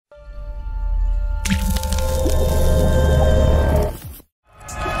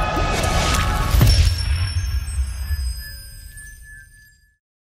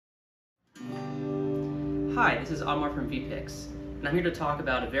is Omar from VPix, and I'm here to talk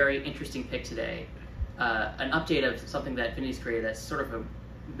about a very interesting pick today. An update of something that Infinity's created that's sort of a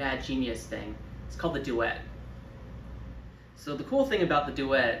mad genius thing. It's called the Duet. So the cool thing about the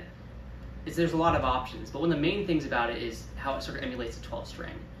Duet is there's a lot of options, but one of the main things about it is how it sort of emulates a 12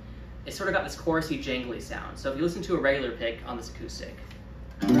 string. It's sort of got this chorusy, jangly sound. So if you listen to a regular pick on this acoustic,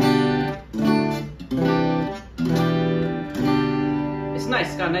 it's nice,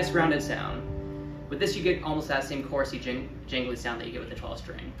 it's got a nice rounded sound. With this you get almost that same chorusy, jangly sound that you get with the 12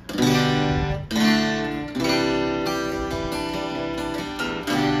 string. So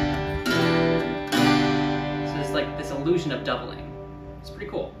it's like this illusion of doubling. It's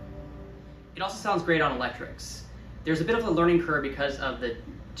pretty cool. It also sounds great on electrics. There's a bit of a learning curve because of the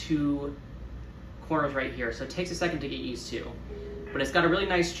two corners right here, so it takes a second to get used to. But it's got a really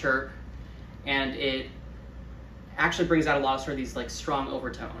nice chirp, and it actually brings out a lot of sort of these like strong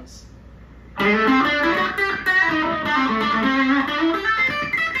overtones. The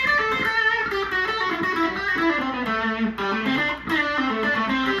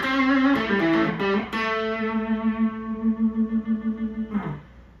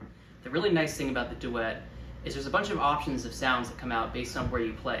really nice thing about the Duet is there's a bunch of options of sounds that come out based on where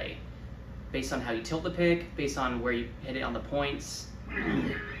you play, based on how you tilt the pick, based on where you hit it on the points.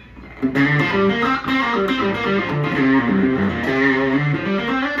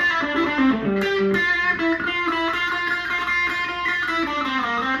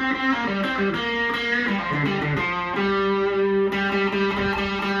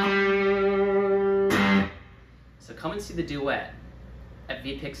 So come and see the Duet at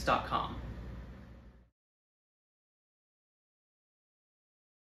vpix.com.